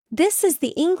This is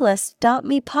the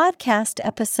Englist.me podcast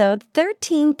episode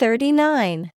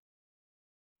 1339.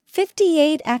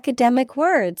 58 academic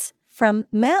words from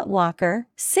Matt Walker,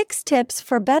 6 tips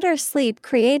for better sleep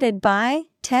created by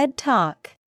TED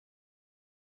Talk.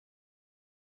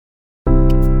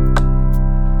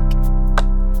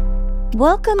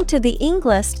 Welcome to the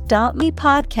Englist.me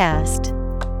podcast.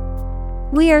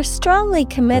 We are strongly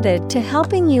committed to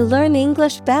helping you learn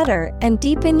English better and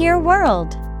deepen your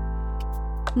world.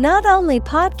 Not only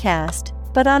podcast,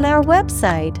 but on our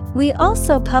website, we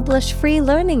also publish free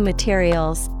learning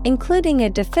materials, including a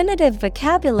definitive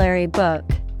vocabulary book,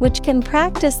 which can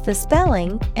practice the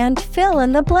spelling and fill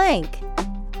in the blank.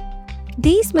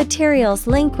 These materials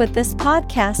link with this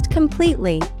podcast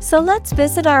completely, so let's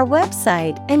visit our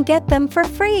website and get them for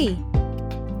free.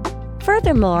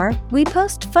 Furthermore, we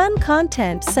post fun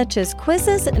content such as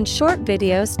quizzes and short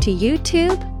videos to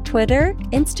YouTube, Twitter,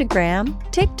 Instagram,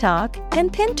 TikTok,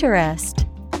 and Pinterest.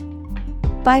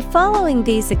 By following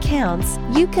these accounts,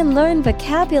 you can learn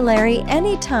vocabulary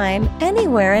anytime,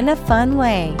 anywhere in a fun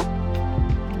way.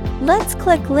 Let's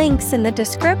click links in the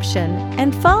description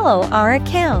and follow our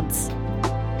accounts.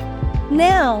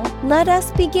 Now, let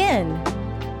us begin.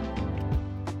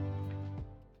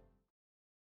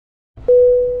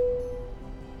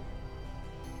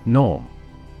 Norm.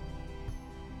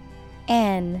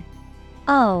 N-O-R-M.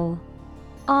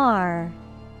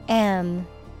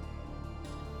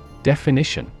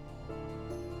 Definition: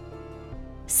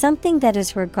 something that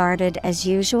is regarded as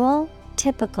usual,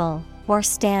 typical, or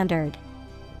standard.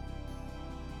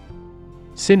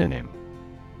 Synonym: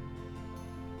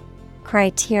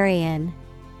 criterion,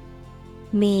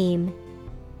 mean,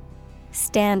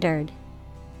 standard.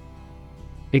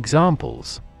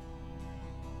 Examples: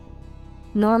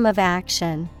 norm of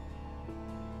action,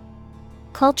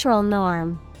 cultural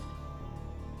norm.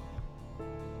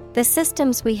 The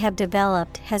systems we have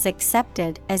developed has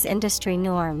accepted as industry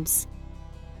norms.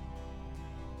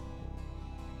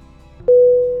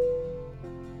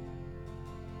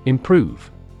 Improve.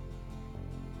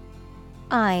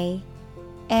 I-M-P-R-O-V-E.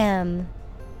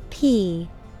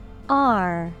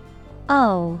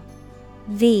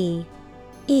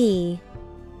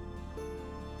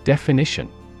 Definition: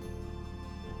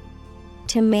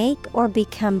 to make or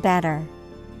become better.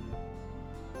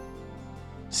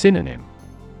 Synonym: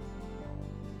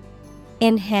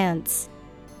 enhance,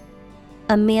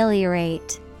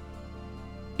 ameliorate,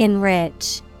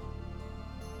 enrich.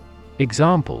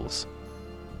 Examples: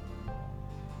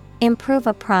 improve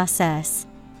a process,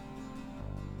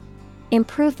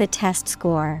 improve the test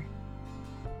score.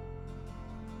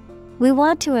 We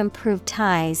want to improve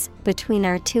ties between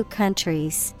our two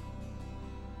countries.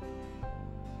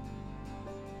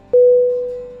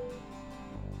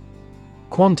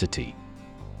 Quantity.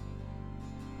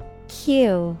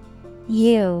 Q-U-A-N-T-I-T-Y.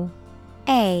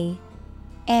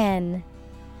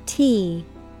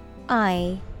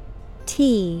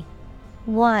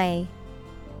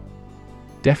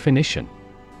 Definition: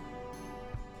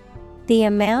 the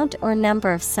amount or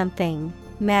number of something,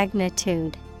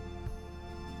 magnitude.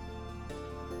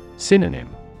 Synonym: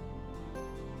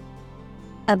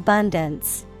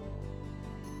 abundance,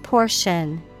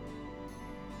 portion,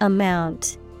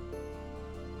 amount.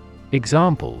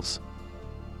 Examples: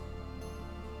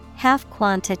 half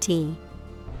quantity,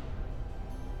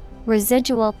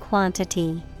 residual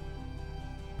quantity.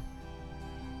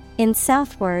 In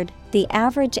southward, the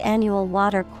average annual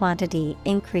water quantity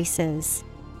increases.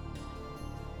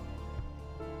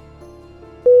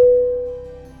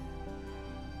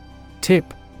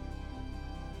 Tip.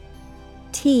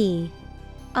 T-I-P.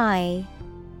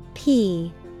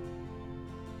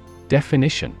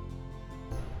 Definition: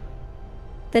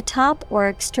 the top or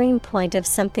extreme point of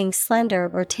something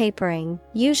slender or tapering,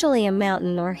 usually a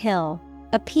mountain or hill.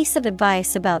 A piece of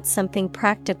advice about something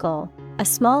practical, a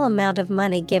small amount of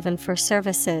money given for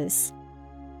services.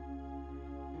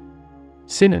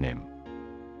 Synonym: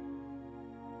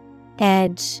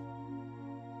 edge,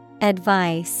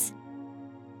 advice,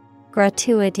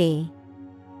 gratuity.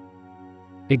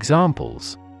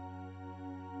 Examples: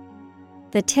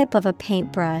 the tip of a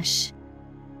paintbrush.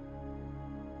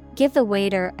 Give the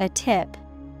waiter a tip.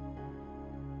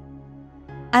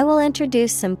 I will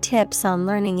introduce some tips on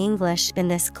learning English in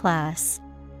this class.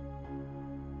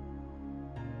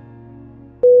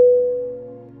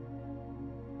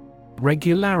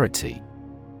 Regularity.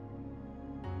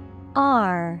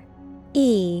 R-E-G-U-L-A-R-I-T-Y.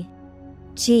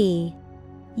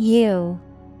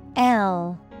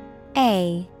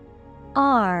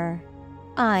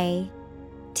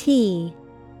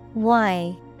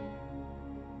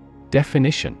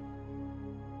 Definition: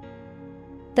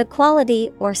 the The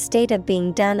quality or state of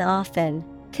being done often,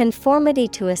 conformity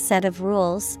to a set of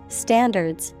rules,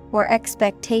 standards, or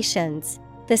expectations,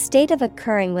 the state of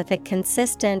occurring with a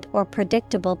consistent or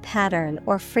predictable pattern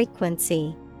or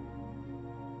frequency.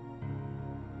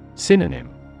 Synonym: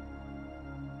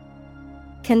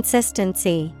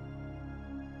 Consistency,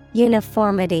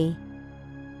 uniformity,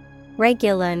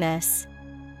 regularness.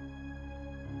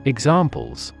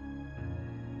 Examples: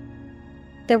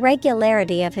 The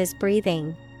regularity of his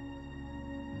breathing.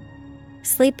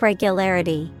 Sleep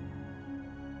regularity.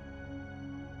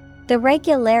 The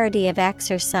regularity of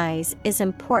exercise is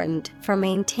important for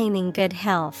maintaining good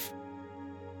health.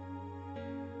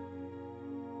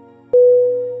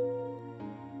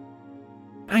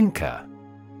 Anchor.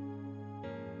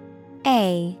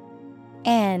 A-N-C-H-O-R.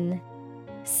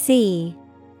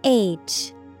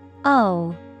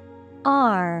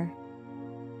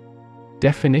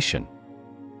 Definition: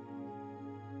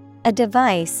 A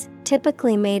device,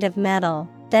 typically made of metal,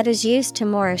 that is used to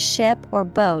moor a ship or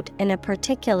boat in a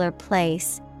particular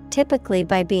place, typically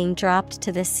by being dropped to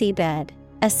the seabed,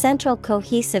 a central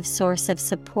cohesive source of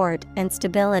support and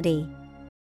stability.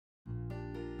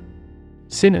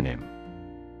 Synonym: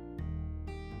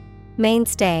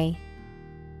 Mainstay,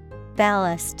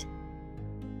 ballast,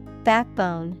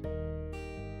 backbone.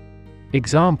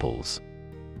 Examples: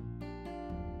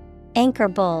 Anchor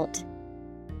bolt,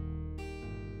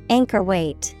 anchor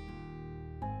weight.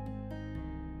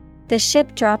 The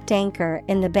ship dropped anchor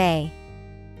in the bay.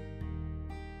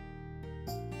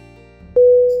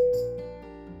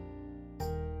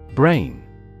 Brain.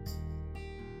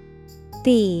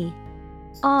 B-R-A-I-N.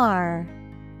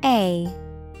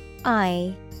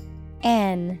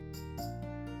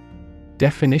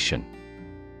 Definition: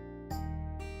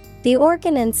 The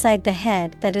organ inside the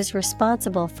head that is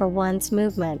responsible for one's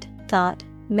movement, thought,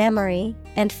 memory,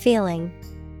 and feeling.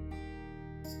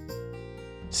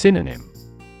 Synonym: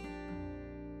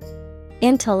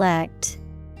 Intellect,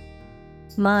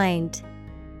 mind,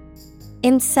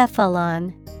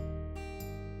 encephalon.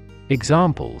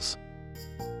 Examples: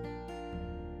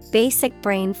 Basic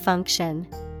brain function,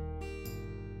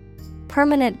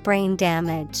 permanent brain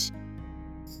damage.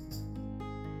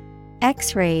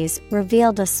 X-rays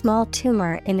revealed a small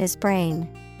tumor in his brain.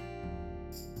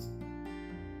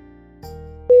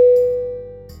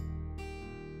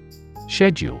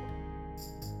 Schedule.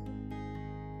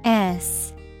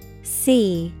 S-C-H-E-D-U-L-E.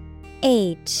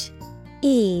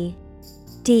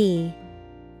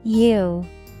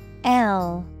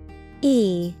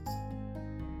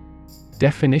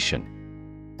 Definition: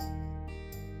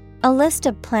 A list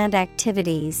of planned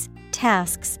activities,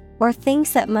 tasks, or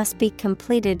things that must be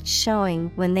completed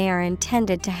showing when they are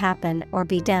intended to happen or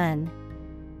be done.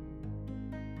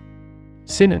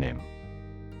 Synonym: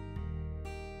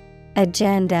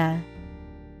 Agenda,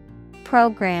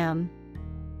 program,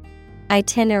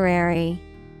 itinerary.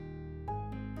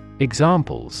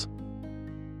 Examples: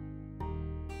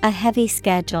 A heavy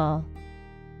schedule.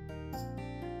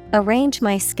 Arrange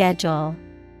my schedule.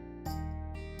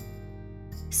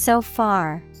 So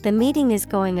far, the meeting is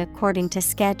going according to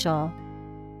schedule.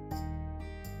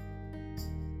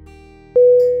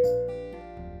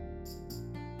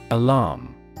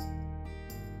 Alarm.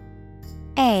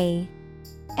 A-L-A-R-M.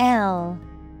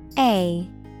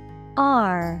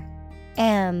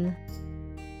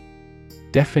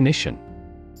 Definition: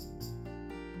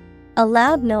 A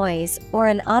loud noise or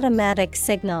an automatic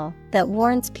signal that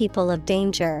warns people of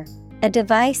danger. A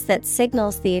device that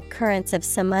signals the occurrence of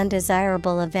some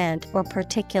undesirable event or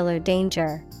particular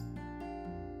danger.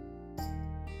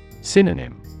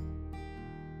 Synonym: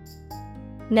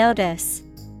 Notice,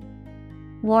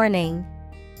 warning,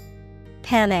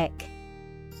 panic.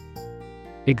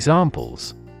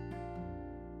 Examples: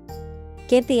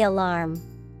 Give the alarm.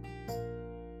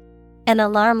 An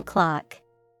alarm clock.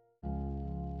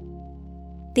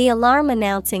 The alarm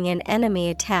announcing an enemy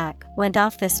attack went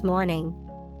off this morning.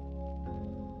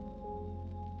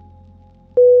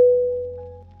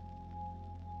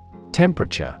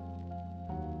 Temperature.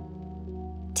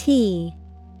 T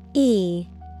E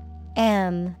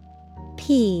M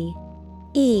P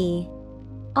E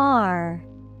R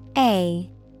A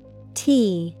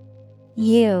T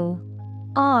U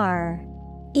R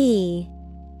E.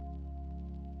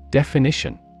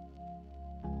 Definition: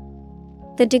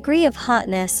 The degree of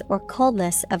hotness or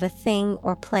coldness of a thing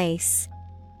or place.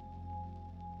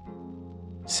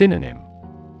 Synonym: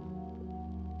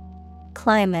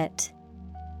 Climate,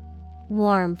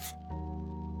 warmth,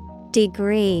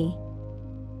 degree.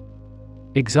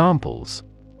 Examples: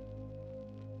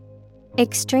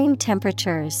 Extreme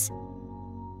temperatures.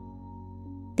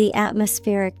 The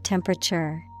atmospheric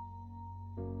temperature.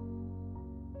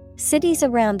 Cities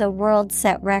around the world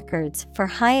set records for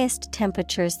highest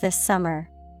temperatures this summer.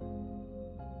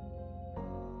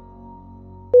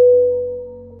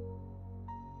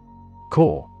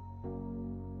 Core.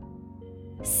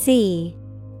 C-O-R-E.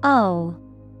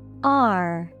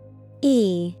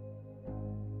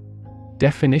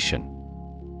 Definition.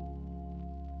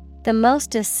 The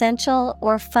most essential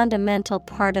or fundamental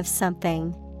part of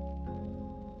something.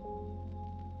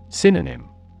 Synonym.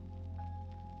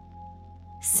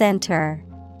 Center,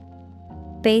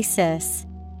 basis,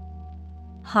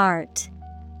 heart.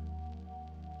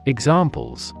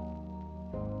 Examples.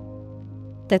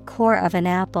 The core of an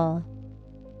apple.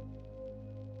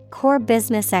 Core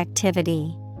business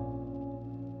activity.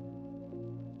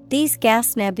 These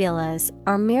gas nebulas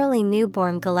are merely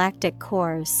newborn galactic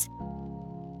cores.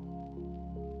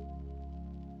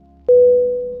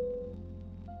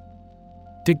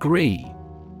 Degree.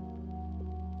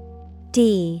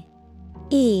 D-E-G-R-E-E.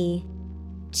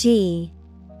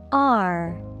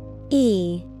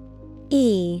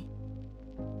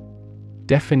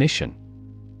 Definition.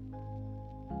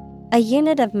 A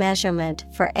unit of measurement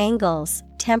for angles,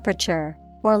 temperature,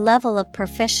 or level of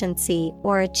proficiency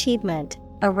or achievement,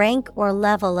 a rank or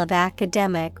level of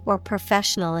academic or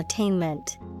professional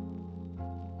attainment.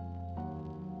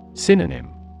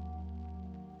 Synonym.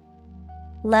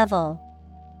 Level,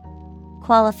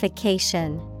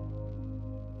 qualification,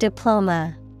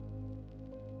 diploma.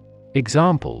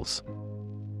 Examples.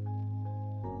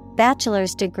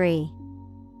 Bachelor's degree.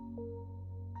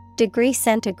 Degree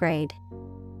centigrade.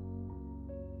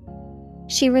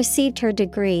 She received her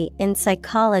degree in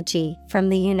psychology from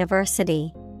the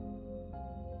university.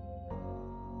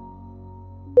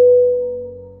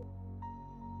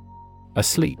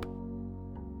 Asleep.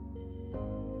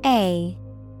 A-S-L-E-E-P.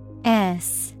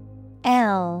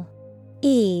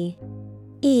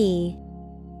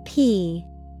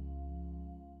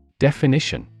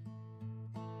 Definition.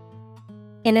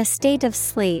 In a state of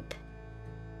sleep.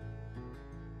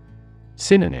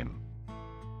 Synonym.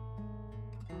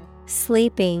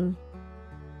 Sleeping,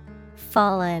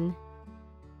 fallen,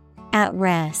 at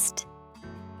rest.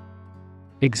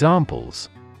 Examples.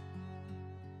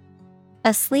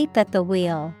 Asleep at the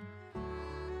wheel.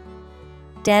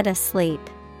 Dead asleep.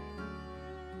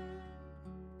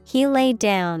 He lay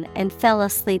down and fell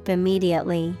asleep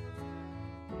immediately.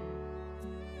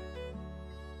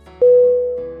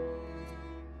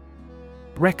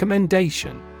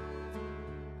 Recommendation.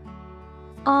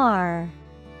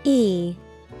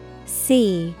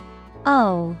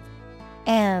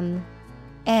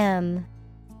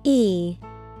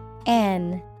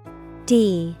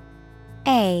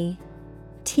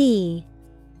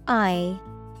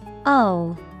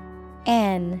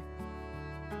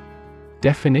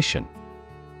 Definition.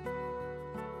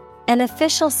 An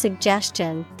official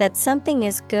suggestion that something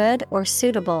is good or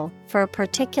suitable for a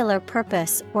particular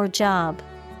purpose or job.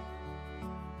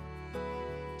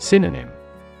 Synonym.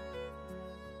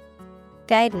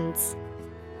 Guidance,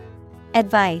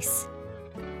 advice,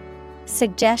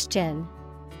 suggestion.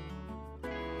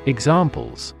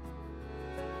 Examples.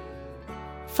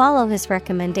 Follow his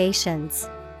recommendations.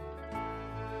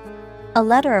 A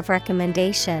letter of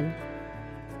recommendation.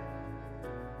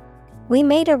 We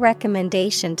made a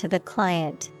recommendation to the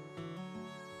client.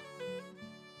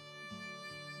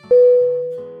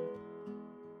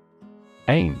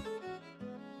 Aim.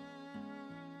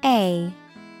 A-I-M.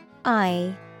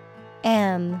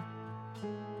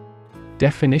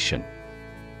 Definition.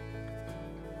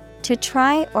 To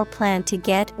try or plan to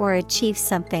get or achieve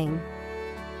something.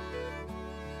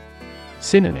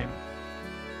 Synonym.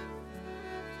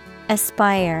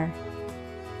 Aspire,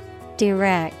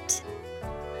 direct,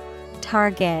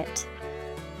 target.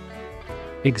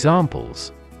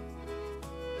 Examples.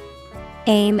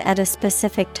 Aim at a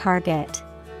specific target.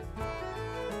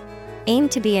 Aim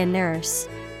to be a nurse.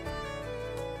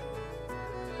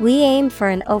 We aim for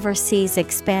an overseas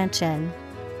expansion.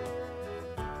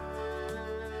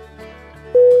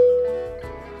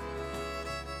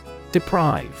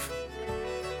 Deprive.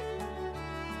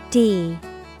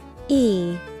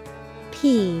 D-E-P-R-I-V-E.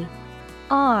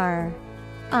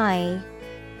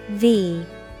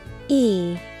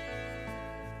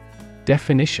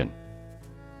 Definition.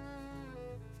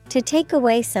 To take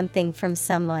away something from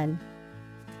someone.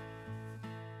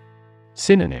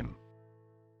 Synonym.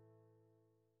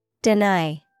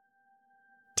 Deny,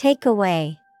 take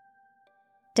away,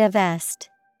 divest.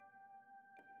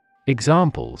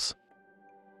 Examples.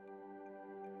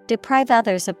 Deprive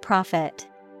others of profit.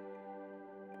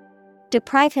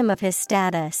 Deprive him of his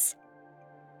status.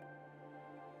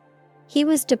 He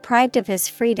was deprived of his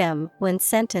freedom when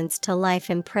sentenced to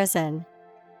life in prison.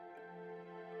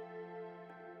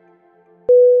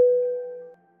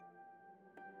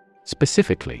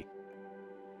 Specifically.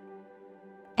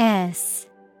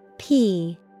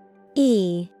 Specifically.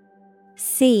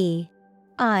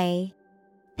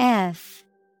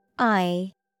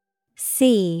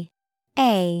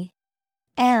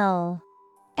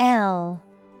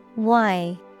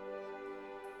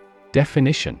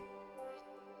 Definition.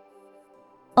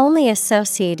 Only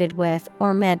associated with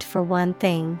or meant for one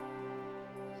thing.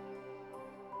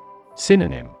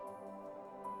 Synonym.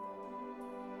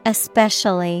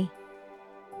 Especially,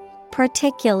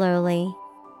 particularly,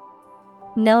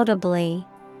 notably.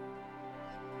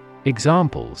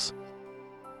 Examples.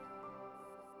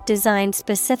 Designed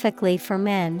specifically for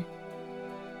men.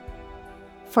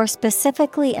 For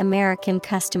specifically American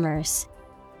customers.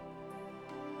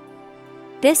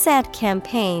 This ad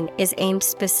campaign is aimed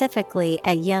specifically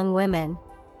at young women.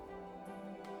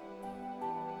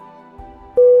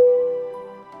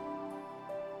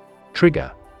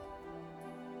 Trigger.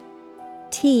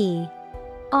 Trigger.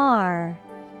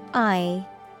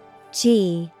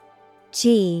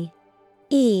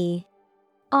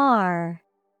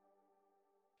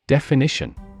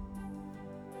 Definition.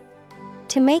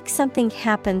 To make something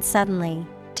happen suddenly,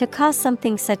 to cause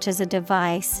something such as a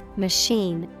device,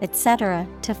 machine, etc.,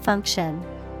 to function.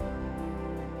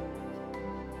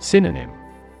 Synonym.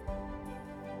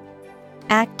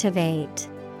 Activate,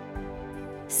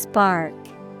 spark,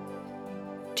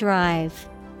 drive.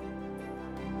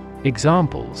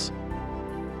 Examples.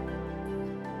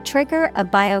 Trigger a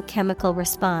biochemical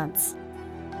response.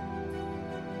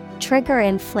 Trigger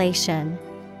inflation.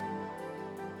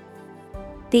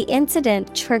 The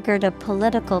incident triggered a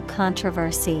political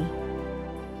controversy.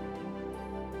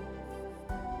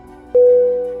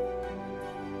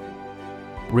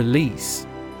 Release.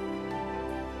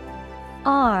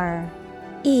 RELEASE.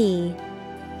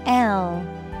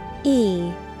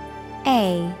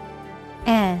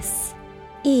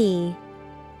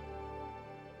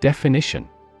 Definition.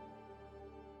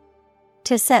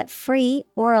 To set free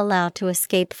or allow to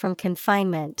escape from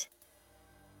confinement.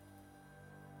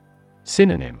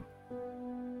 Synonym.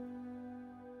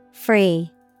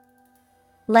 Free,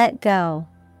 let go,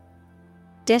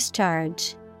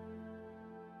 discharge.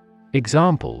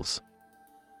 Examples.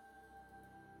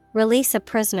 Release a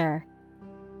prisoner.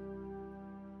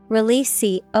 Release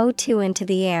CO2 into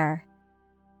the air.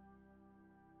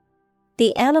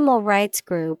 The animal rights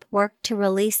group worked to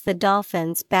release the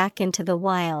dolphins back into the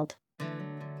wild.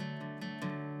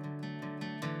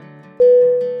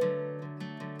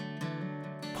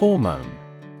 Hormone.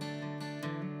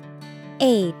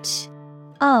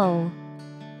 HORMONE.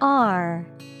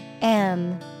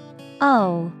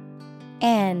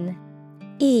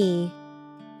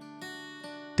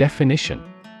 Definition.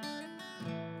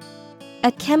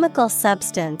 A chemical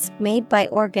substance made by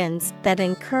organs that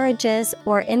encourages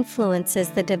or influences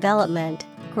the development,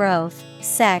 growth,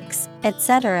 sex,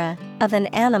 etc., of an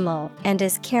animal and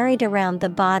is carried around the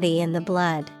body in the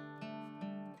blood.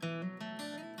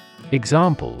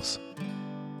 Examples.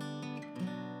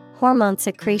 Hormone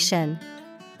secretion.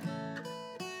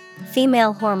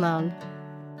 Female hormone.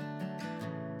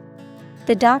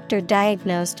 The doctor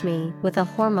diagnosed me with a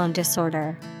hormone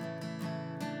disorder.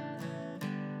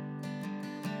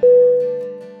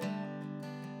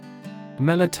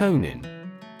 Melatonin.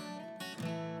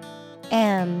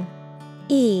 MELATONIN.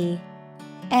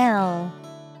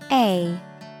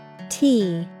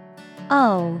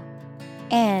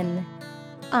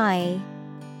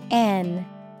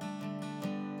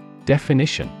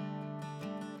 Definition.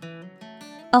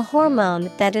 A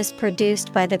hormone that is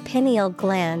produced by the pineal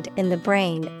gland in the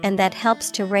brain and that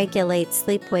helps to regulate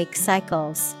sleep-wake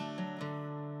cycles.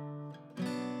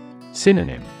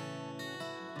 Synonym.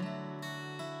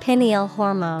 Pineal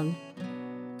hormone,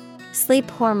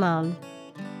 sleep hormone,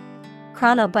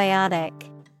 chronobiotic.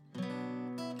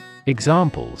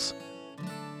 Examples.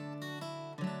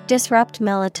 Disrupt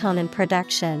melatonin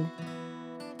production.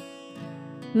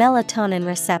 Melatonin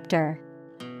receptor.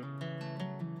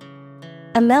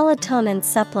 A melatonin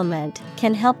supplement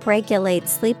can help regulate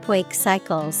sleep-wake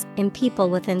cycles in people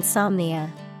with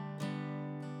insomnia.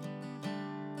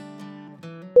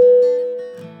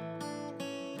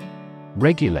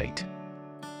 Regulate.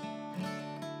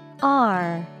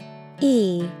 REGULATE.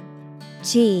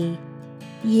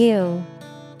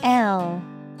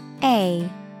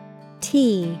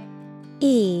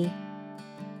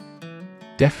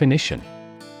 Definition.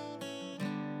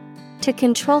 To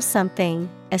control something,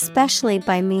 especially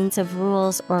by means of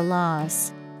rules or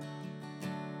laws.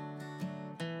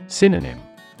 Synonym.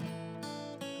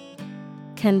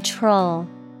 Control,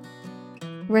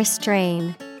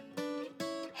 restrain,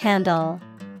 handle.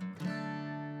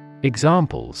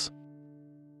 Examples.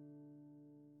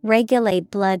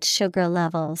 Regulate blood sugar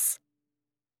levels.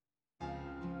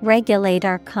 Regulate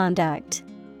our conduct.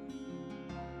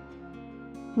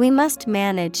 We must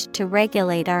manage to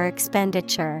regulate our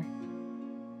expenditure.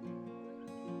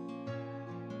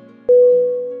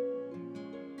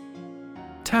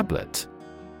 Tablet.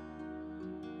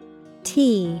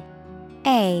 T-A-B-L-E-T.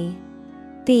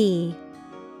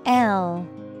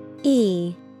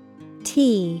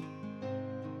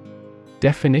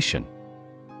 Definition: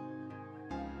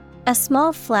 a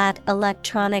small flat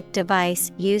electronic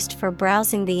device used for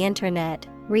browsing the internet,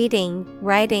 reading,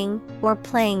 writing, or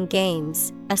playing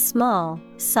games, a small,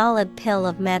 solid pill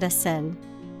of medicine.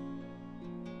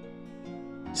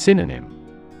 Synonym: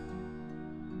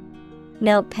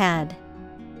 Notepad,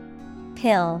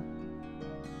 pill,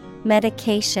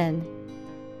 medication.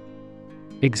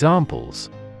 Examples: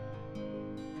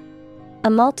 a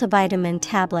multivitamin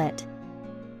tablet,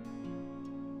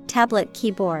 tablet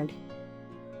keyboard.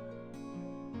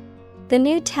 The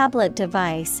new tablet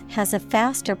device has a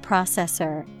faster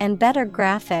processor and better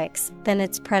graphics than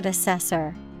its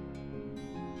predecessor.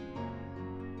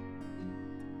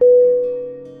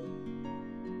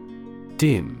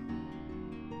 Dim.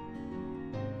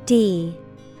 D-I-M.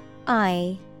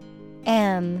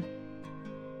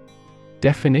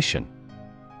 Definition: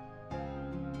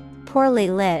 poorly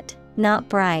lit, not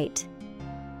bright.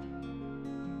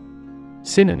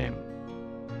 Synonym: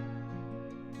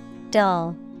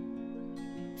 Dull,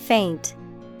 faint,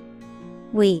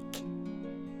 weak.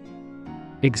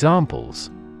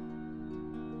 Examples: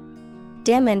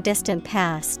 dim and distant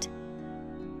past,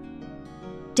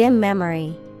 dim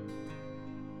memory.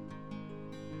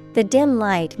 The dim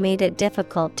light made it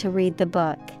difficult to read the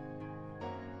book.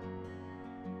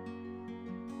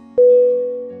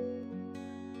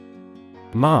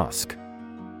 Mask.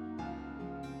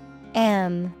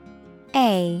 M-A-S-K.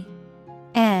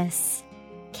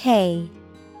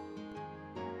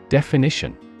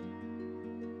 Definition: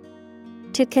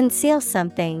 to conceal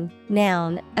something,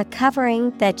 noun, a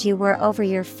covering that you wear over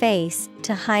your face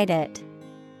to hide it.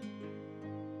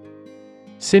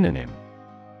 Synonym: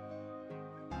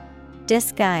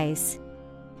 disguise,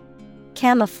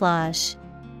 camouflage,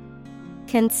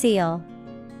 conceal.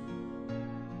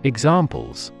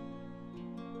 Examples: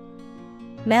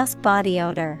 mask body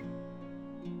odor,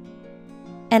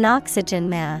 an oxygen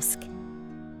mask.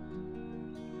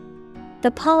 The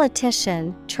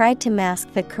politician tried to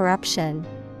mask the corruption.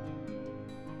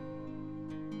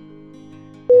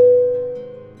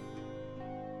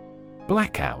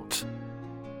 Blackout.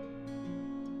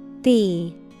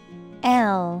 B-L-A-C-K-O-U-T.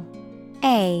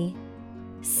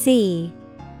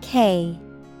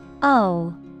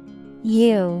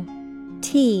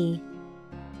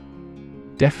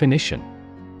 Definition: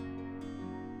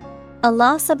 a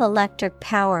loss of electric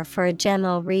power for a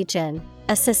general region,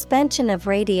 a suspension of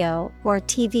radio or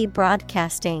TV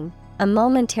broadcasting, a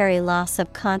momentary loss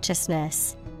of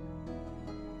consciousness.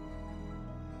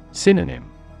 Synonym: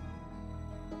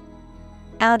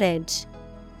 outage,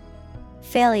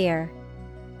 failure,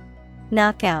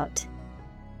 knockout.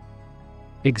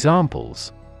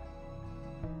 Examples: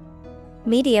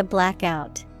 media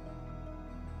blackout,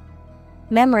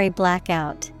 memory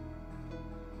blackout.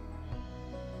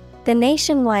 The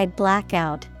nationwide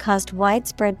blackout caused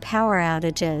widespread power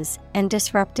outages and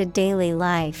disrupted daily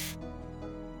life.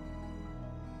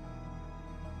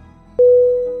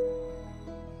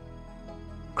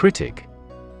 Critic.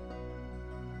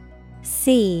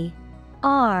 C-R-I-T-I-C.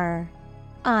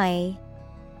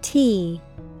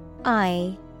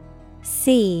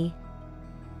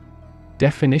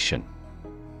 Definition: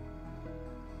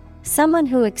 someone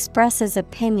who expresses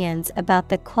opinions about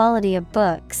the quality of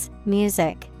books,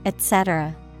 music,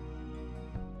 etc.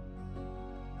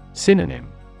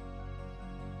 Synonym: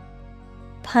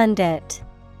 pundit,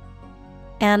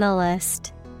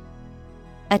 analyst,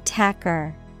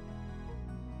 attacker.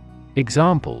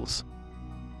 Examples: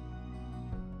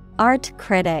 art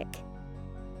critic,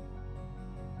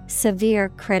 severe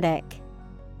critic.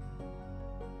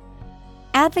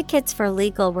 Advocates for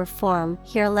legal reform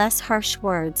hear less harsh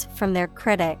words from their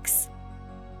critics.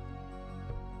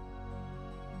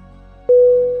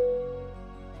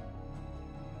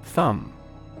 Thumb.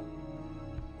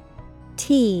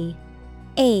 T-H-U-M-B.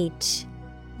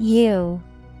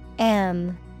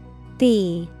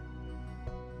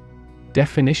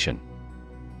 Definition: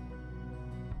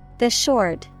 the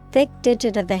short, thick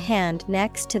digit of the hand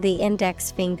next to the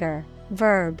index finger.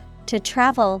 Verb, to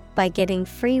travel by getting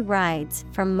free rides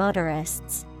from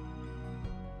motorists.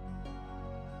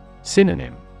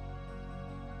 Synonym: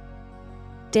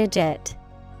 digit,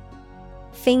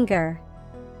 finger,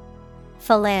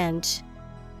 phalange.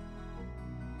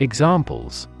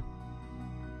 Examples: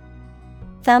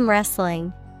 thumb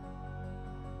wrestling,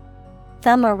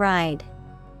 thumb a ride.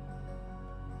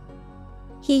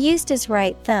 He used his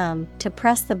right thumb to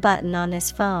press the button on his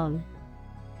phone.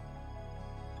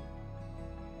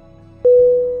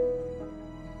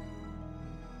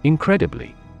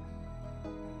 Incredibly.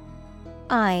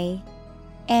 INCREDibly.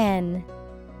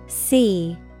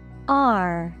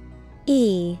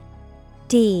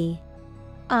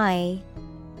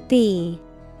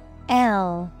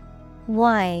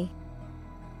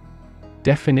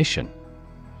 Definition: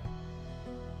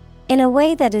 in a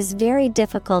way that is very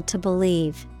difficult to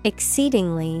believe,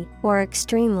 exceedingly or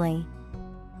extremely.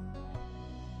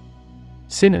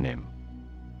 Synonym: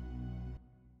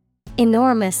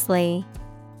 enormously,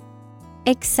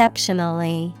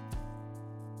 exceptionally,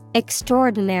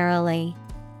 extraordinarily.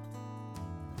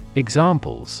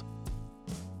 Examples: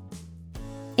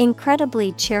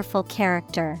 incredibly cheerful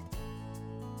character.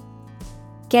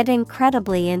 Get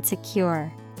incredibly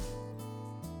insecure.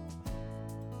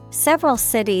 Several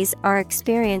cities are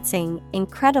experiencing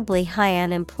incredibly high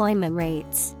unemployment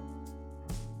rates.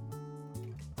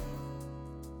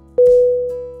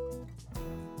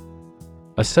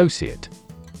 Associate.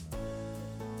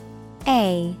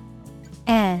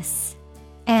 ASSOCIATE.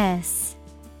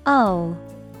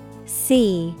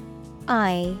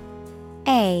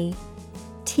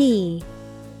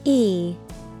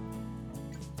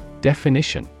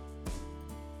 Definition: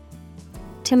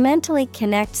 to mentally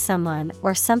connect someone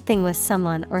or something with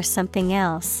someone or something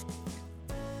else.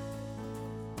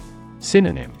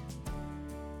 Synonym: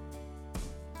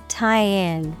 tie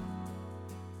in,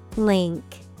 link,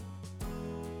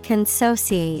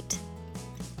 consociate.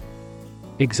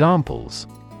 Examples: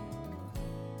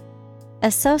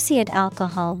 associate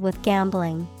alcohol with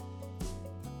gambling.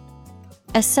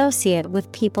 Associate with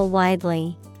people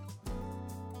widely.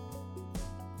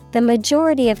 The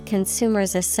majority of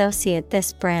consumers associate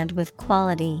this brand with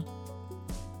quality.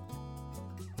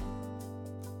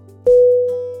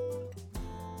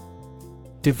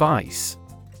 Device.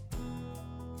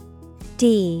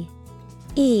 DEVICE.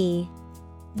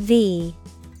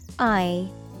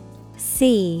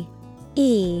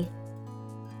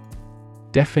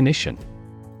 Definition: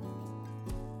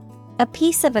 a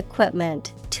piece of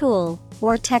equipment, tool,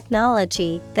 or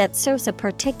technology that serves a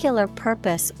particular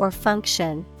purpose or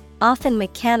function, often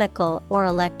mechanical or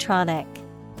electronic.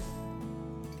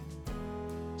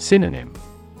 Synonym: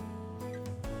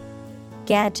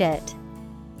 gadget,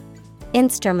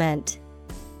 instrument,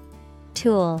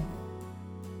 tool.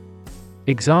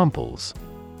 Examples: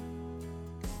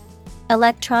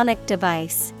 electronic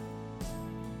device,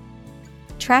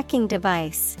 tracking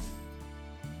device.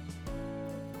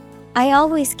 I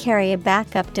always carry a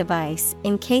backup device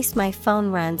in case my phone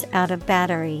runs out of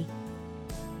battery.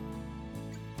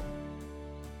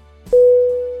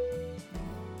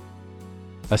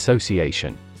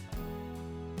 Association.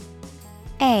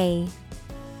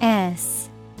 ASSOCIATION.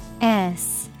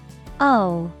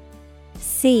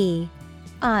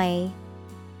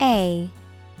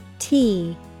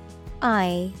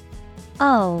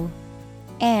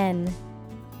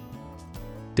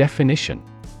 Definition: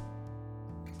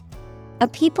 a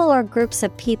people or groups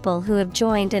of people who have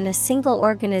joined in a single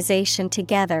organization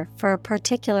together for a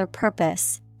particular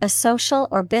purpose, a social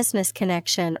or business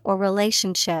connection or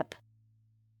relationship.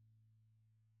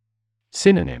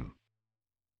 Synonym: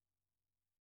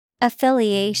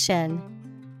 affiliation,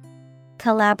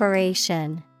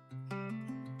 collaboration,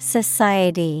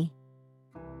 society.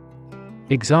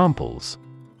 Examples: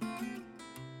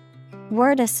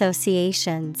 word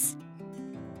associations.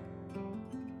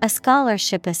 A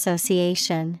scholarship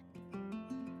association.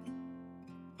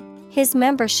 His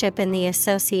membership in the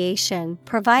association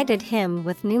provided him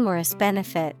with numerous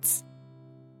benefits.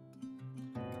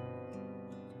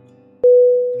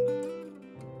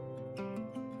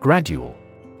 Gradual.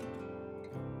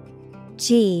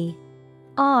 GRADUAL.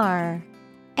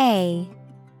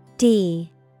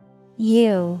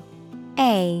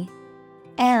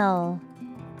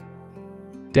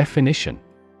 Definition: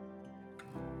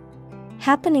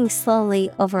 happening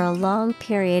slowly over a long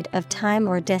period of time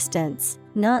or distance,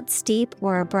 not steep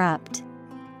or abrupt.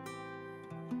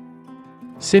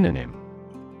 Synonym: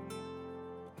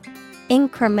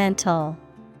 incremental,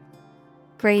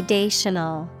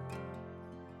 gradational,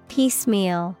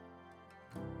 piecemeal.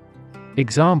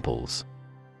 Examples: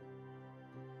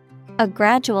 a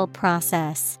gradual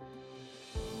process.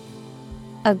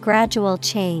 A gradual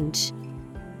change.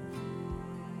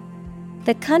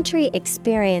 The country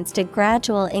experienced a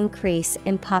gradual increase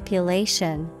in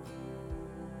population.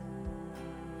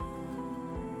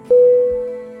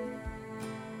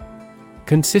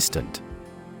 Consistent.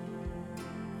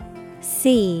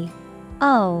 CONSIStent.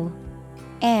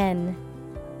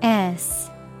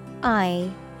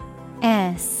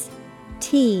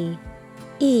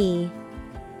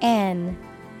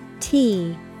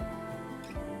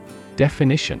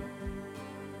 Definition.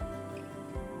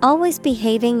 Always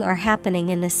behaving or happening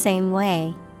in the same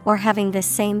way, or having the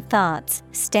same thoughts,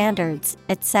 standards,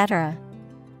 etc.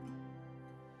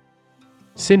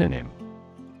 Synonym.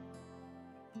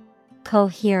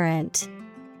 Coherent,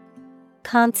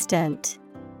 constant,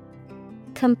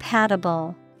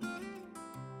 compatible.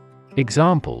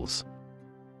 Examples.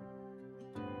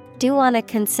 Do on a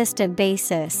consistent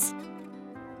basis.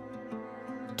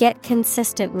 Get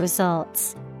consistent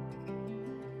results.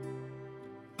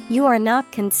 You are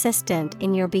not consistent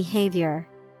in your behavior.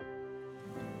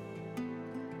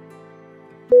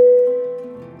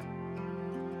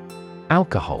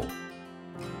 Alcohol.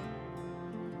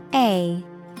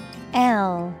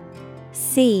 ALCOHOL.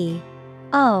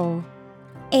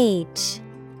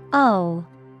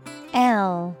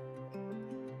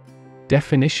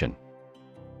 Definition.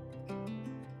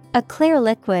 A clear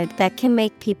liquid that can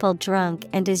make people drunk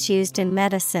and is used in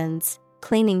medicines,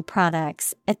 cleaning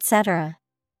products, etc.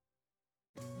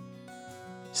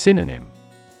 Synonym.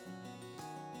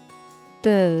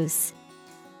 Booze,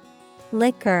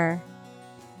 liquor,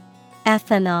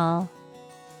 ethanol.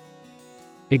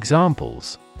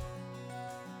 Examples.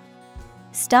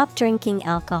 Stop drinking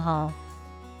alcohol.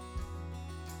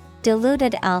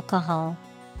 Diluted alcohol.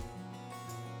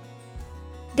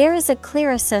 There is a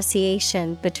clear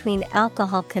association between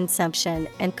alcohol consumption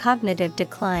and cognitive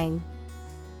decline.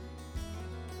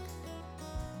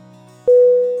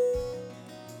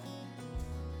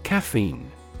 Caffeine.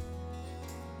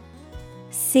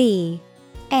 CAFFEINE.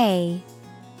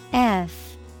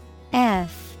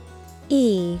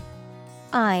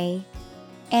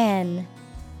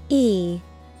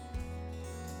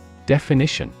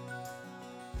 Definition.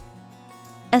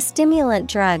 A stimulant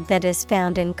drug that is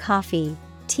found in coffee,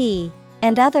 tea,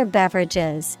 and other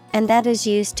beverages, and that is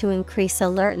used to increase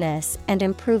alertness and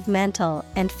improve mental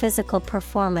and physical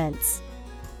performance.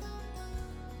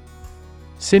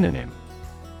 Synonym.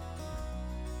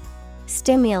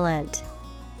 Stimulant.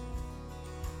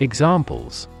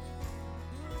 Examples.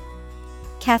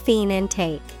 Caffeine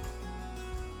intake.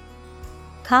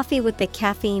 Coffee with the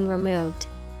caffeine removed.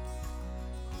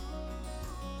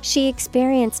 She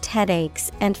experienced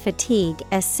headaches and fatigue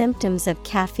as symptoms of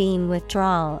caffeine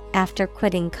withdrawal after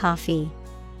quitting coffee.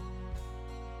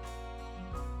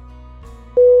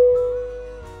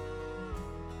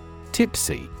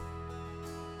 Tipsy.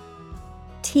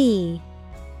 TIPSY.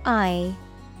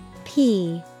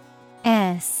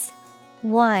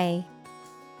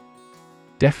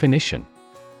 Definition.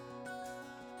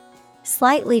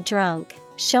 Slightly drunk,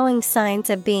 showing signs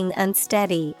of being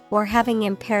unsteady or having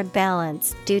impaired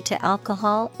balance due to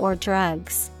alcohol or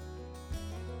drugs.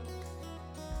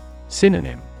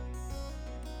 Synonym.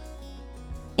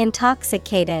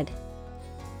 Intoxicated,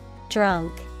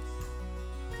 drunk,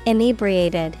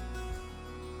 inebriated.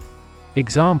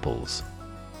 Examples.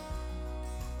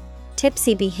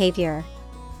 Tipsy behavior.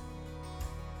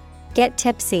 Get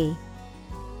tipsy.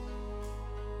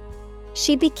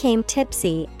 She became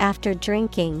tipsy after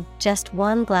drinking just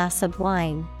one glass of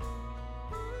wine.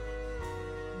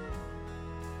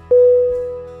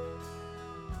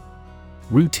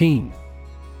 Routine.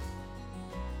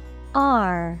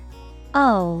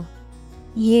 ROUTINE.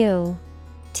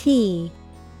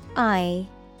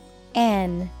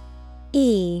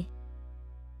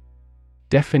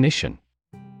 Definition.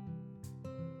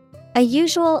 A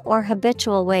usual or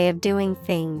habitual way of doing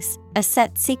things, a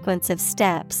set sequence of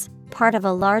steps, part of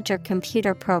a larger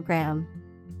computer program.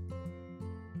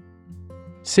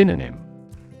 Synonym.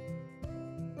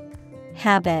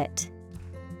 Habit,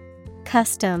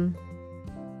 custom,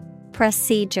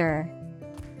 procedure.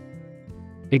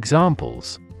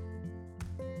 Examples.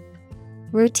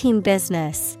 Routine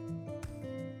business.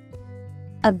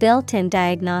 A built-in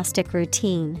diagnostic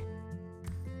routine.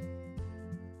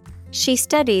 She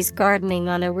studies gardening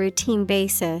on a routine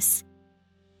basis.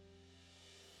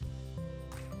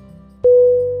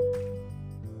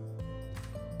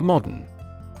 Modern.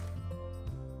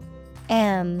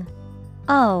 MODERN.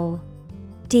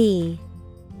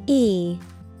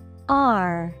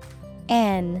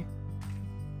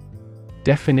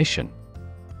 Definition.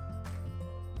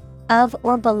 Of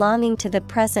or belonging to the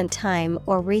present time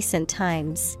or recent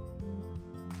times.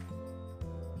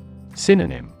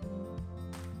 Synonym.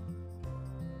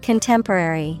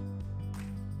 Contemporary,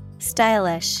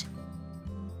 stylish,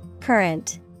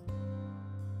 current.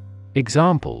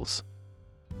 Examples.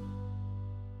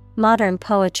 Modern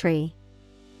poetry.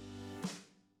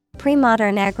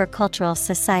 Pre-modern agricultural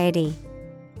society.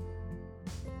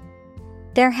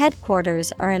 Their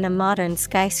headquarters are in a modern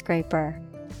skyscraper.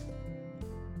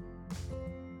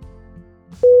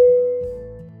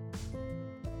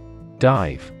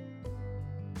 Dive.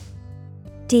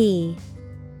 D-I-V-E.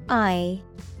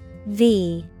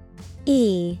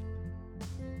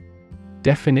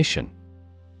 Definition: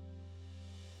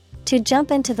 to jump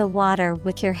into the water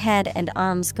with your head and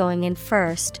arms going in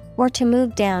first, or to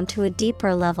move down to a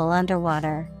deeper level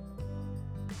underwater.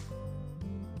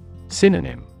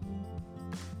 Synonym: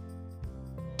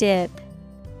 Dip,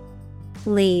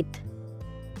 leap,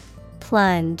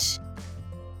 plunge.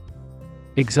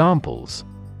 Examples: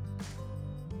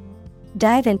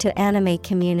 dive into anime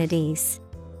communities.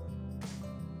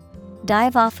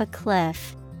 Dive off a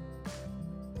cliff.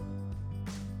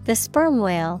 The sperm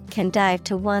whale can dive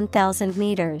to 1,000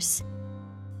 meters.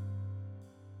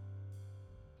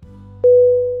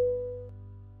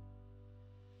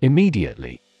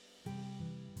 Immediately.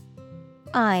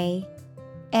 Immediately.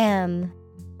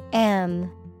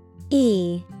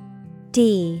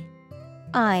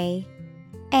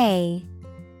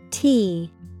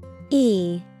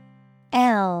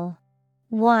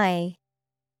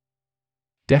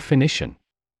 Definition: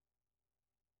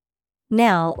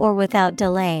 now or without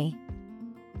delay.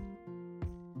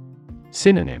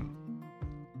 Synonym: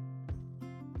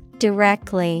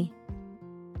 directly,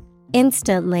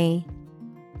 instantly,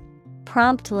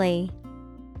 promptly.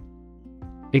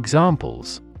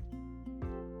 Examples: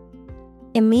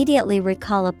 immediately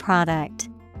recall a product.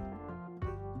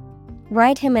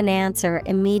 Write him an answer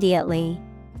immediately.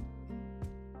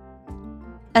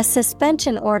 A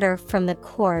suspension order from the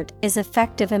court is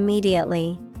effective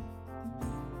immediately.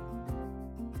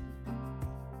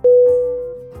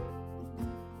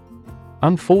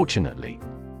 Unfortunately.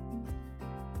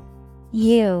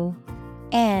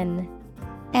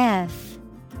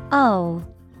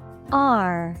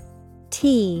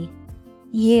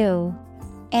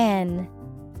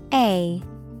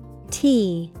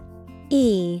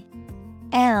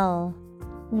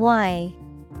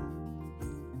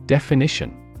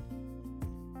 Definition: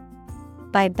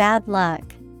 by bad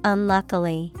luck,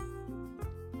 unluckily.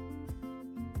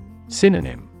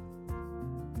 Synonym: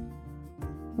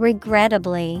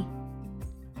 regrettably,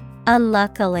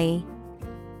 unluckily,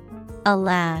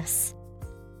 alas.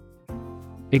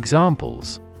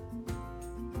 Examples: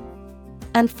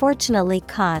 unfortunately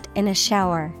caught in a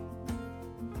shower.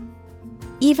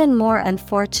 Even more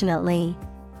unfortunately.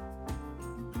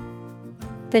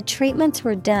 The treatments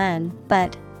were done,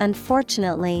 but,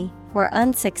 unfortunately, were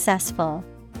unsuccessful.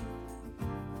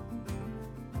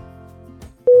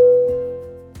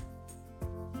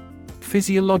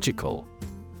 Physiological.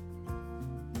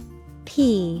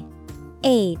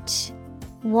 Physiological.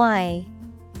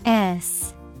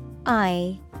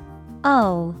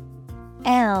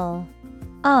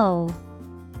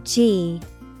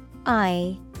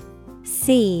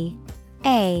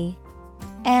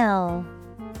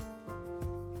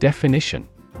 Definition: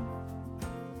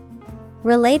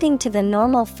 relating to the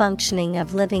normal functioning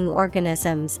of living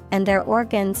organisms and their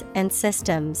organs and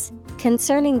systems,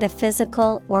 concerning the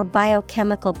physical or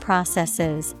biochemical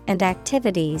processes and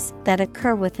activities that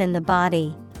occur within the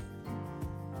body.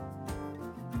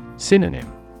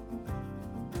 Synonym: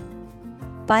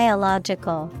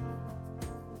 biological,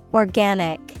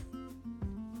 organic,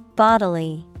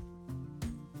 bodily.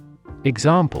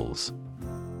 Examples: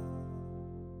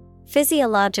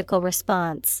 physiological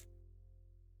response.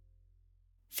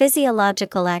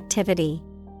 Physiological activity.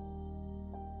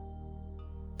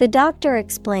 The doctor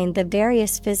explained the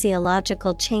various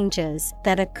physiological changes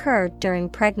that occur during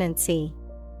pregnancy.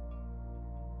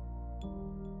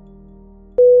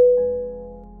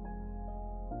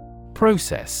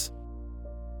 Process.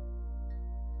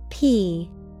 Process.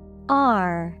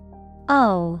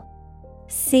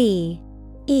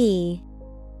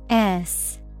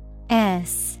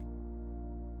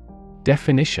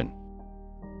 Definition: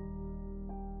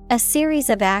 a series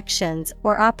of actions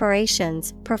or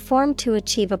operations performed to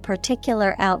achieve a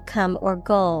particular outcome or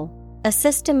goal, a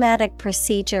systematic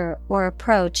procedure or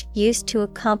approach used to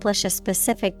accomplish a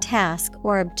specific task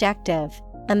or objective,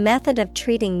 a method of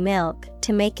treating milk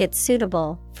to make it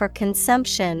suitable for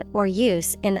consumption or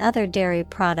use in other dairy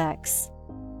products.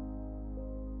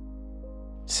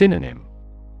 Synonym: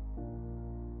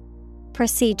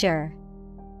 procedure,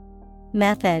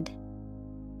 method,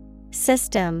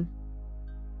 system.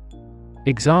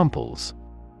 Examples: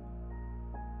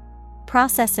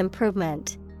 process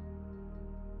improvement.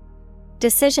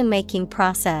 Decision-making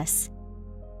process.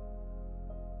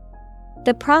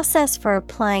 The process for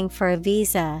applying for a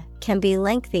visa can be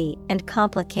lengthy and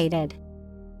complicated.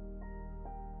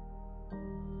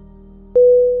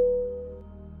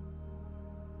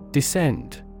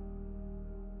 Descend.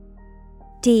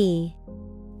 D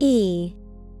E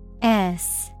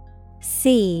S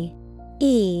C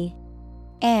E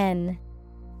N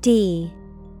D.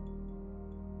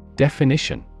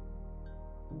 Definition: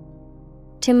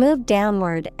 To move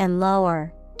downward and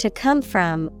lower, to come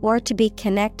from or to be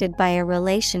connected by a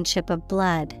relationship of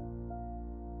blood.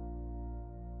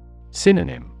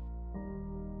 Synonym: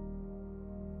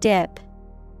 Dip,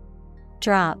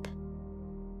 drop,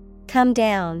 come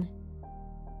down.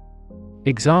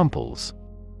 Examples: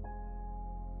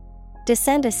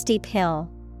 Descend a steep hill.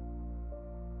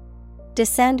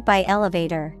 Descend by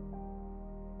elevator.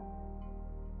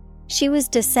 She was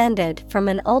descended from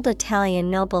an old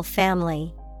Italian noble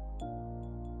family.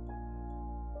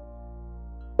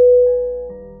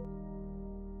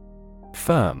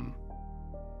 Firm.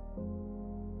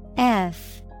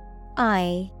 F-I-R-M.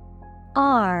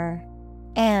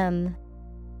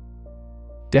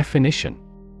 Definition: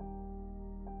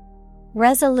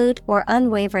 Resolute or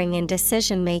unwavering in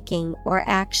decision-making or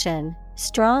action,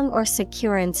 strong or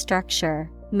secure in structure,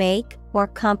 make or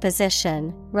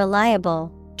composition,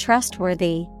 reliable,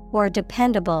 trustworthy, or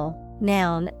dependable.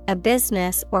 Noun, a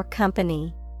business or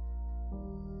company.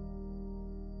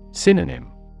 Synonym: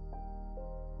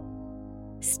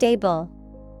 Stable,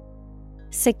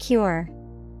 secure,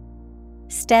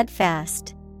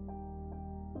 steadfast.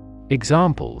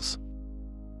 Examples: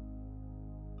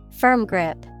 Firm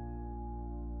grip.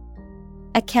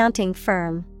 Accounting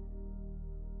firm.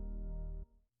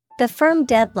 The firm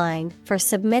deadline for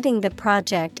submitting the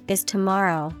project is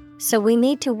tomorrow, so we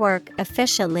need to work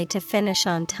efficiently to finish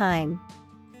on time.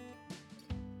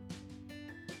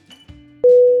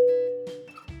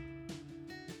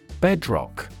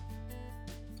 Bedrock.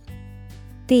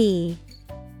 B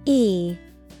E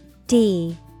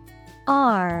D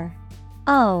R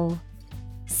O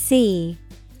C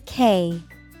K.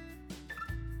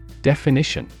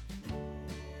 Definition: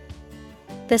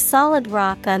 The solid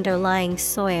rock underlying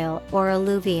soil or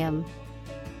alluvium.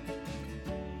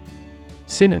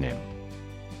 Synonym: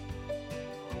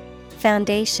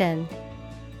 Foundation,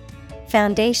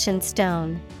 foundation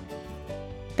stone,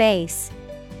 base.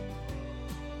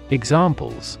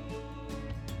 Examples: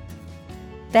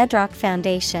 Bedrock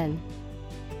foundation.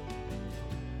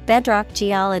 Bedrock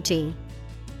geology.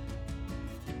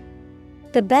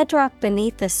 The bedrock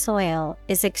beneath the soil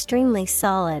is extremely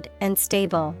solid and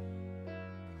stable.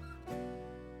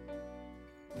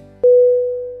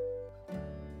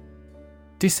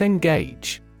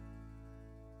 Disengage.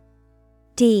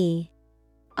 D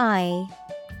I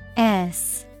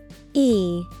S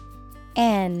E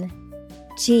N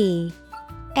G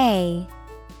A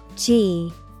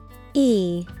G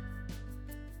E.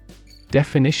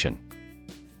 Definition: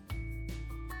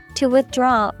 To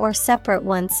withdraw or separate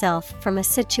oneself from a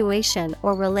situation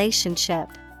or relationship.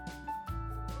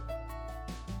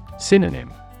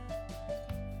 Synonym: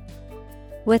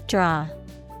 Withdraw,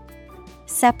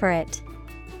 separate,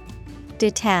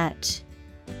 detach.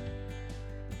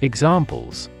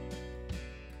 Examples: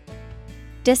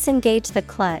 Disengage the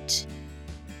clutch.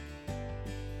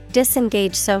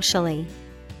 Disengage socially.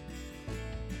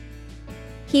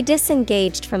 He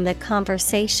disengaged from the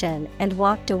conversation and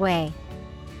walked away.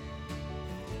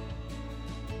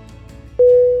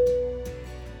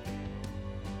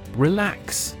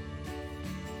 Relax.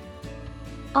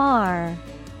 R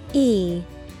E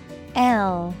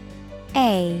L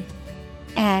A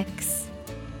X.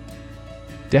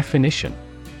 Definition: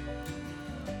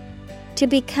 To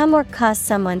become or cause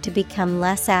someone to become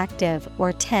less active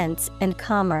or tense and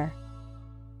calmer.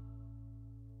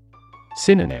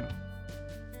 Synonym: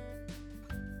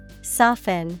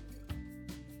 Soften,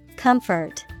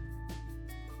 comfort,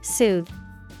 soothe.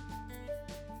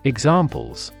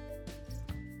 Examples: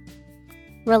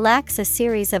 Relax a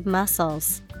series of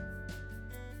muscles.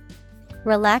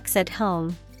 Relax at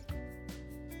home.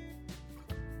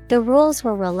 The rules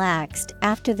were relaxed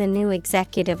after the new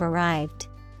executive arrived.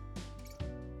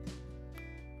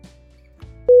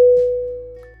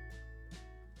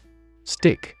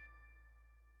 Stick.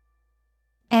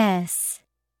 S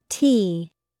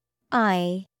T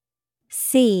I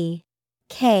C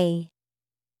K.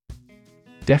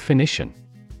 Definition: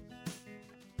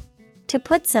 To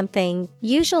put something,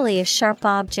 usually a sharp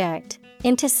object,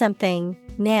 into something.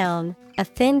 Noun, a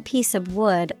thin piece of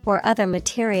wood or other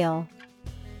material.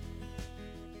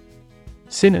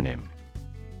 Synonym: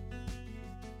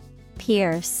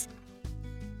 Pierce,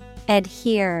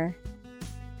 adhere,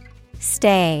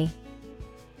 stay.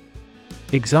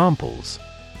 Examples: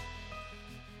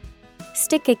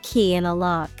 stick a key in a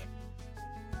lock.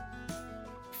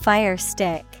 Fire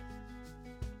stick.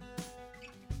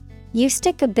 You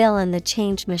stick a bill in the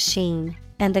change machine,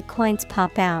 and the coins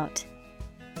pop out.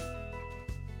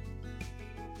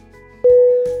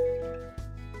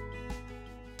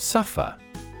 Suffer.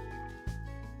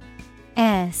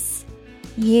 S-U-F-F-E-R.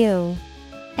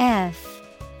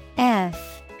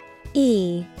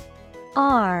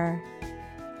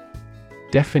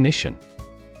 Definition: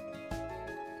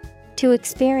 to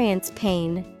experience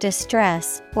pain,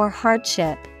 distress, or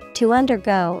hardship, to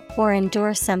undergo or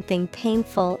endure something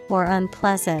painful or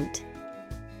unpleasant.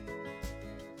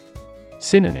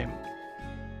 Synonym: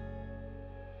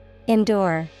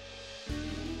 Endure,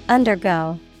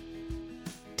 undergo,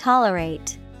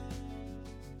 tolerate.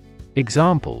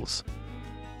 Examples: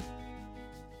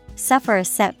 suffer a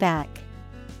setback.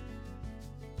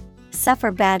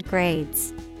 Suffer bad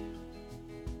grades.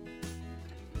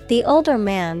 The older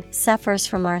man suffers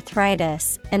from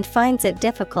arthritis and finds it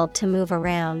difficult to move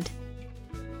around.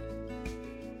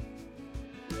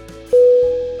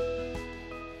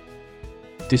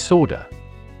 Disorder.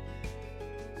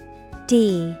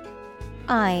 D-I-S-O-R-D-E-R.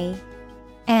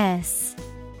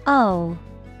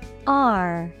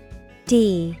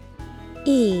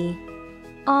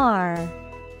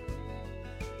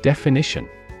 Definition: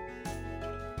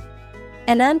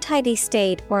 an untidy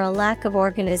state or a lack of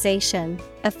organization,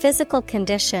 a physical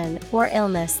condition or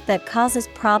illness that causes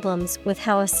problems with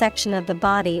how a section of the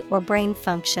body or brain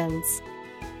functions.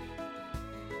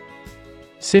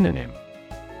 Synonym: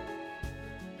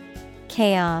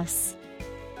 chaos,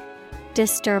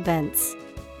 disturbance,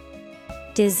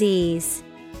 disease.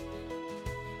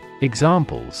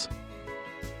 Examples: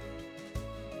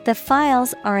 the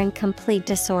files are in complete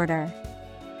disorder.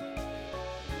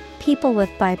 People with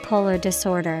bipolar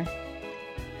disorder.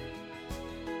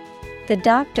 The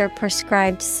doctor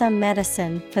prescribed some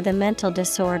medicine for the mental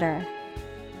disorder.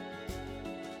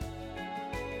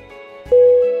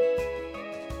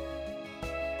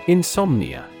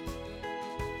 Insomnia.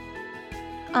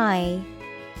 I-N-S-O-M-N-I-A.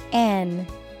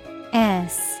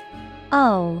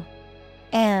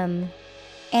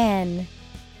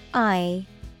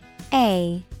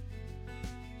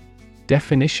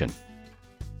 Definition: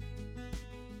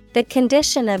 the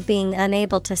condition of being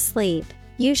unable to sleep,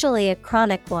 usually a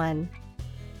chronic one.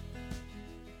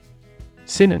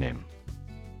 Synonym: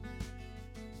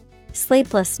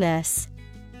 sleeplessness,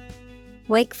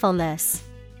 wakefulness,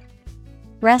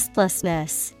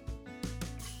 restlessness.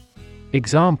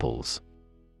 Examples: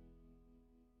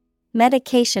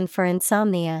 medication for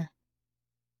insomnia.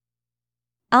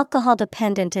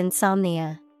 Alcohol-dependent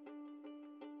insomnia.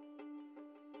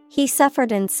 He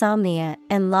suffered insomnia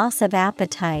and loss of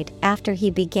appetite after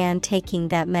he began taking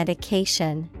that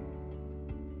medication.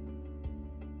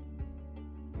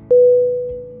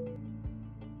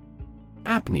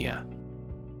 Apnea.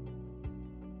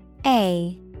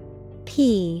 A-P-N-E-A.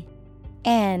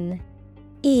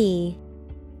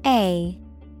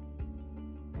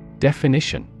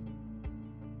 Definition: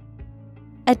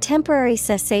 a temporary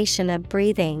cessation of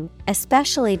breathing,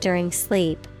 especially during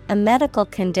sleep, a medical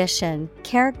condition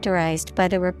characterized by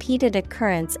the repeated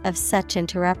occurrence of such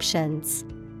interruptions.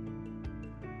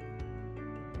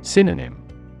 Synonym: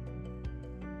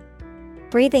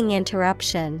 breathing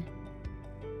interruption,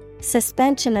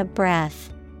 suspension of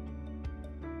breath.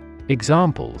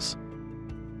 Examples: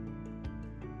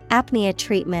 apnea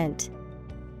treatment.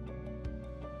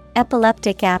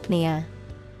 Epileptic apnea.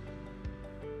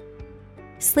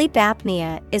 Sleep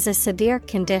apnea is a severe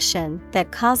condition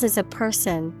that causes a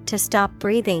person to stop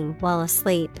breathing while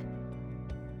asleep.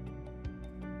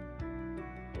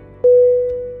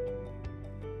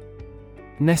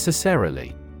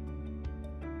 Necessarily.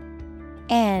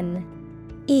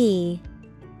 Necessarily.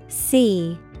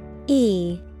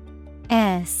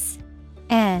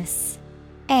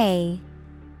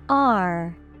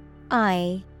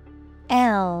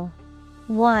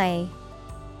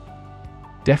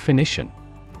 Definition: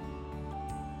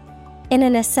 in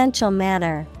an essential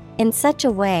manner, in such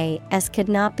a way as could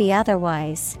not be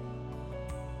otherwise.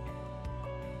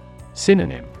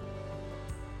 Synonym: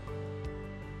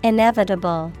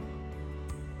 inevitable,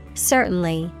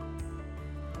 certainly,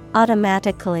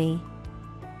 automatically.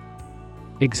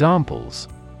 Examples: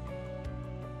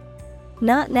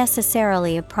 not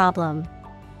necessarily a problem.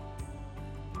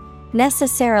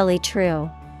 Necessarily true.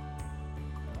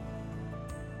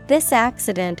 This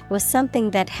accident was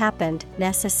something that happened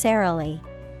necessarily.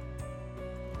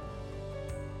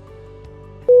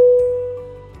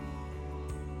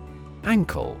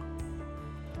 Ankle.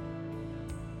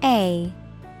 A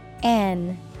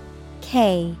N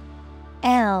K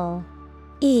L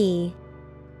E.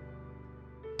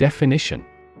 Definition: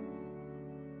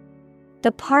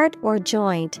 The part or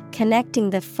joint connecting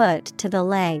the foot to the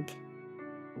leg.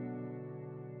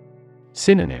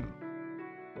 Synonym: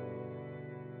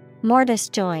 Mortise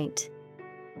joint.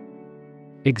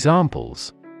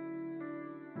 Examples: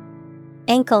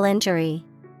 Ankle injury.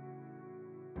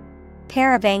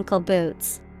 Pair of ankle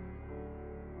boots.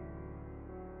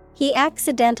 He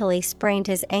accidentally sprained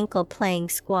his ankle playing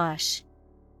squash.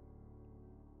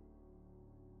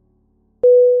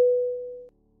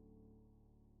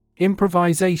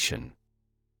 Improvisation.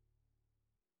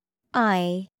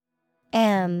 I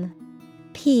M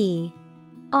P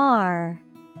R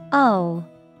O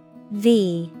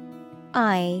V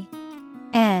I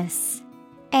S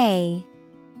A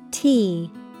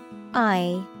T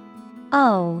I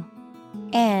O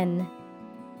N.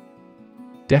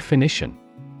 Definition: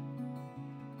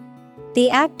 The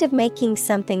act of making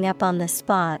something up on the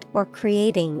spot or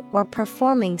creating or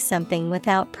performing something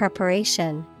without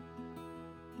preparation.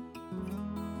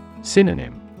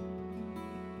 Synonym: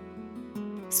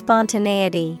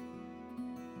 Spontaneity,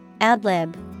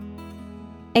 ad-lib,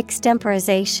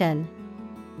 extemporization.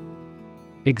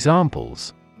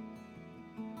 Examples: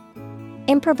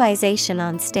 Improvisation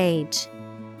on stage.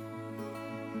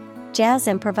 Jazz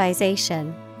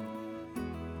improvisation.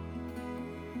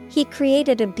 He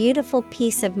created a beautiful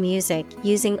piece of music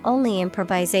using only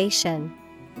improvisation.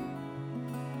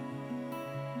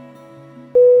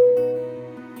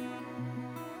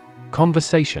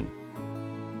 Conversation.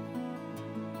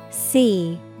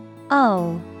 C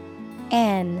O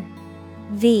N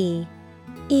V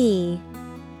E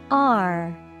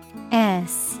R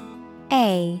S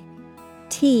A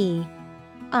T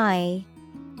I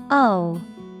O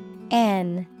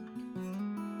N.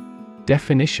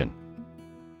 Definition: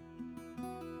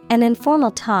 An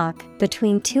informal talk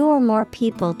between two or more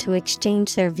people to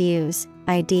exchange their views,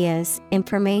 ideas,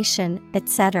 information,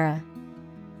 etc.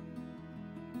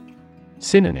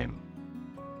 Synonym: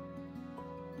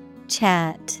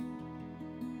 Chat,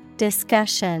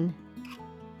 discussion,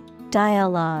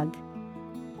 dialogue.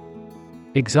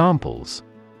 Examples: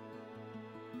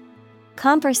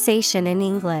 Conversation in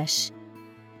English.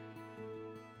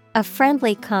 A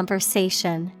friendly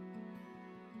conversation.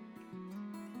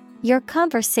 Your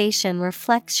conversation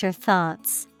reflects your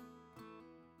thoughts.